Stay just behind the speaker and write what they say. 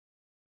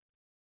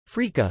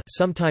Freekeh,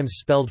 sometimes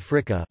spelled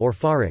frika or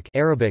farik,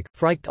 Arabic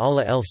freikt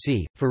ala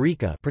lc,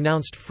 farika,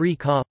 pronounced free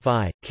ka,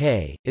 fi,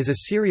 k, is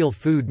a cereal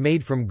food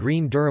made from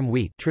green durum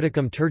wheat,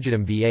 Triticum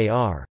turgidum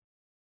var.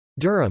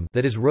 Durum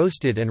that is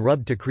roasted and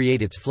rubbed to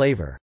create its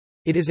flavor.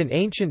 It is an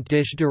ancient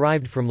dish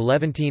derived from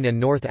Levantine and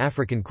North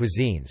African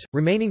cuisines,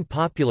 remaining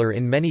popular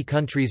in many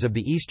countries of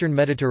the eastern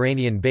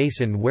Mediterranean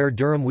basin where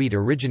durum wheat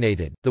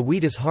originated. The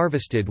wheat is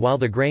harvested while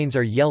the grains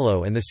are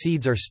yellow and the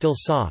seeds are still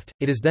soft.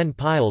 It is then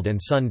piled and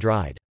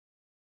sun-dried.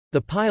 The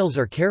piles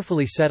are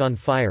carefully set on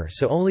fire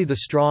so only the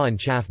straw and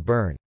chaff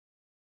burn.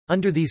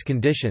 Under these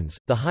conditions,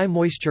 the high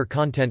moisture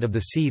content of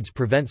the seeds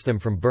prevents them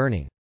from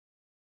burning.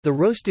 The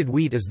roasted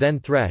wheat is then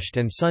threshed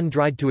and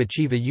sun-dried to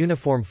achieve a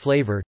uniform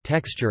flavor,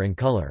 texture and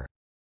color.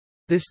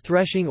 This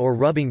threshing or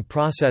rubbing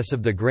process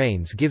of the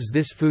grains gives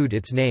this food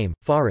its name,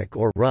 farik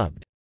or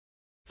rubbed.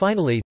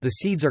 Finally, the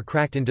seeds are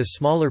cracked into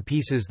smaller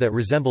pieces that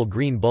resemble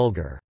green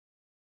bulgur.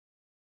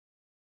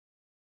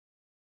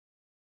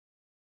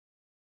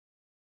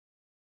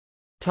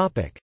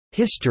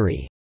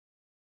 History.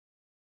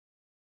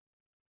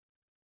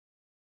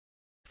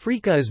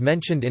 Freekeh is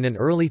mentioned in an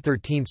early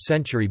 13th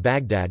century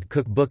Baghdad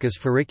cookbook as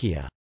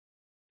Freekeh.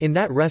 In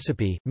that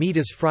recipe, meat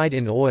is fried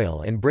in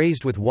oil and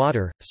braised with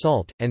water,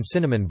 salt, and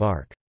cinnamon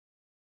bark.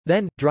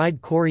 Then,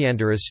 dried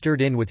coriander is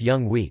stirred in with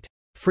young wheat,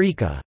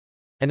 freekeh,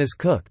 and is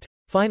cooked.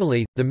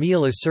 Finally, the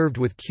meal is served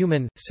with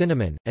cumin,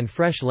 cinnamon, and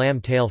fresh lamb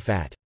tail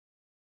fat.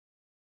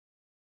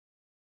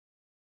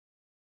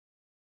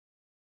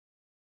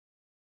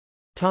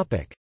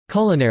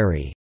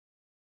 Culinary.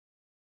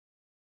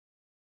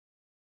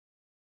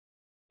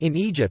 In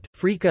Egypt,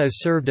 freekeh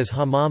is served as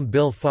hammam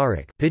bil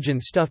farik, pigeon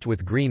stuffed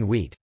with green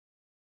wheat.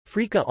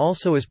 Freekeh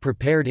also is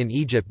prepared in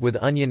Egypt with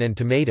onion and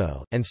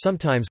tomato, and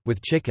sometimes,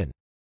 with chicken.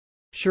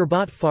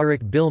 Sherbat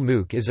farik bil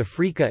mouk is a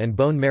freekeh and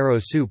bone marrow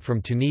soup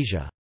from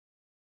Tunisia.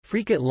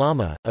 Freekeh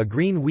lama, a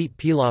green wheat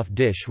pilaf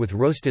dish with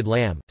roasted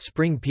lamb,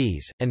 spring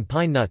peas, and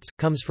pine nuts,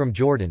 comes from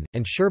Jordan,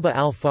 and sherba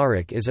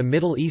al-farik is a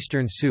Middle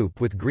Eastern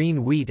soup with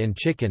green wheat and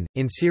chicken.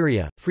 In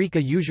Syria,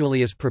 freekeh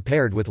usually is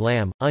prepared with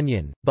lamb,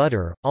 onion,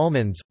 butter,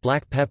 almonds,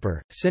 black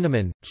pepper,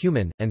 cinnamon,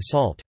 cumin, and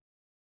salt.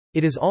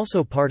 It is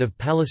also part of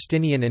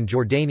Palestinian and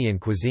Jordanian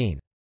cuisine.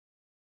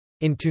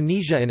 In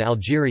Tunisia and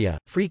Algeria,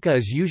 freekeh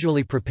is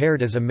usually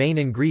prepared as a main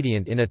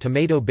ingredient in a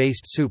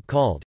tomato-based soup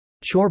called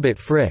chorbat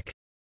frik,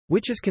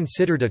 which is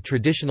considered a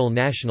traditional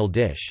national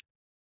dish.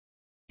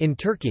 In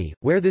Turkey,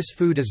 where this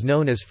food is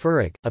known as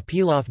furik, a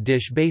pilaf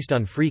dish based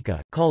on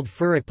freekeh, called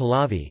furik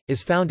pilavi,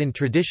 is found in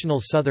traditional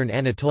southern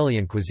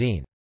Anatolian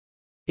cuisine.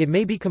 It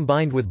may be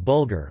combined with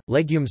bulgur,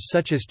 legumes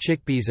such as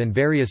chickpeas and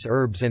various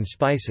herbs and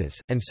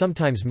spices, and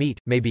sometimes meat,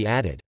 may be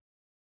added.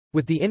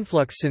 With the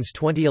influx since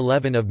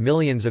 2011 of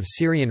millions of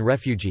Syrian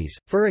refugees,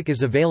 furik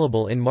is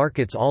available in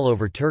markets all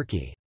over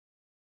Turkey.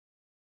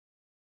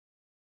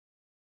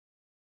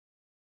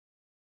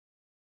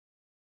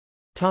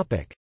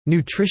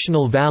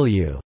 Nutritional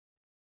value.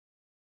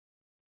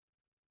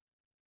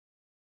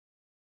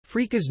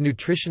 Freekeh's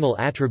nutritional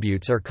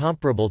attributes are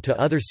comparable to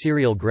other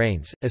cereal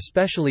grains,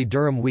 especially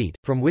durum wheat,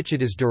 from which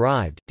it is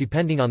derived,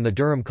 depending on the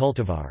durum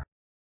cultivar.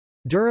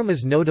 Durum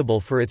is notable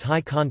for its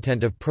high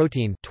content of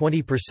protein,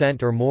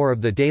 20% or more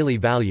of the daily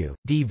value,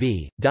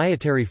 DV,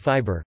 dietary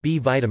fiber, B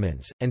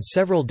vitamins, and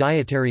several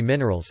dietary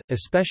minerals,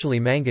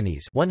 especially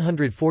manganese,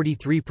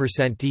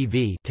 143%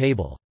 DV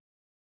table.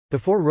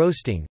 Before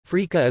roasting,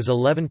 freekeh is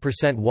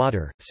 11%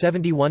 water,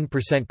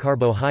 71%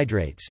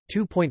 carbohydrates,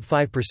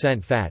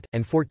 2.5% fat,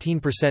 and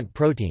 14%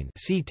 protein.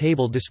 See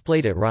table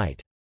displayed at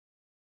right.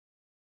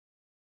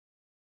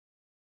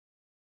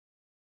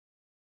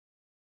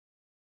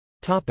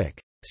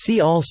 See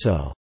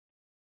also: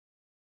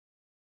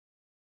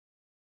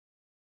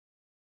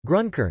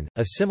 Grunkern,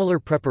 a similar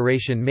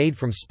preparation made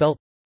from spelt.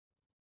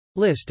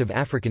 List of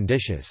African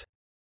dishes.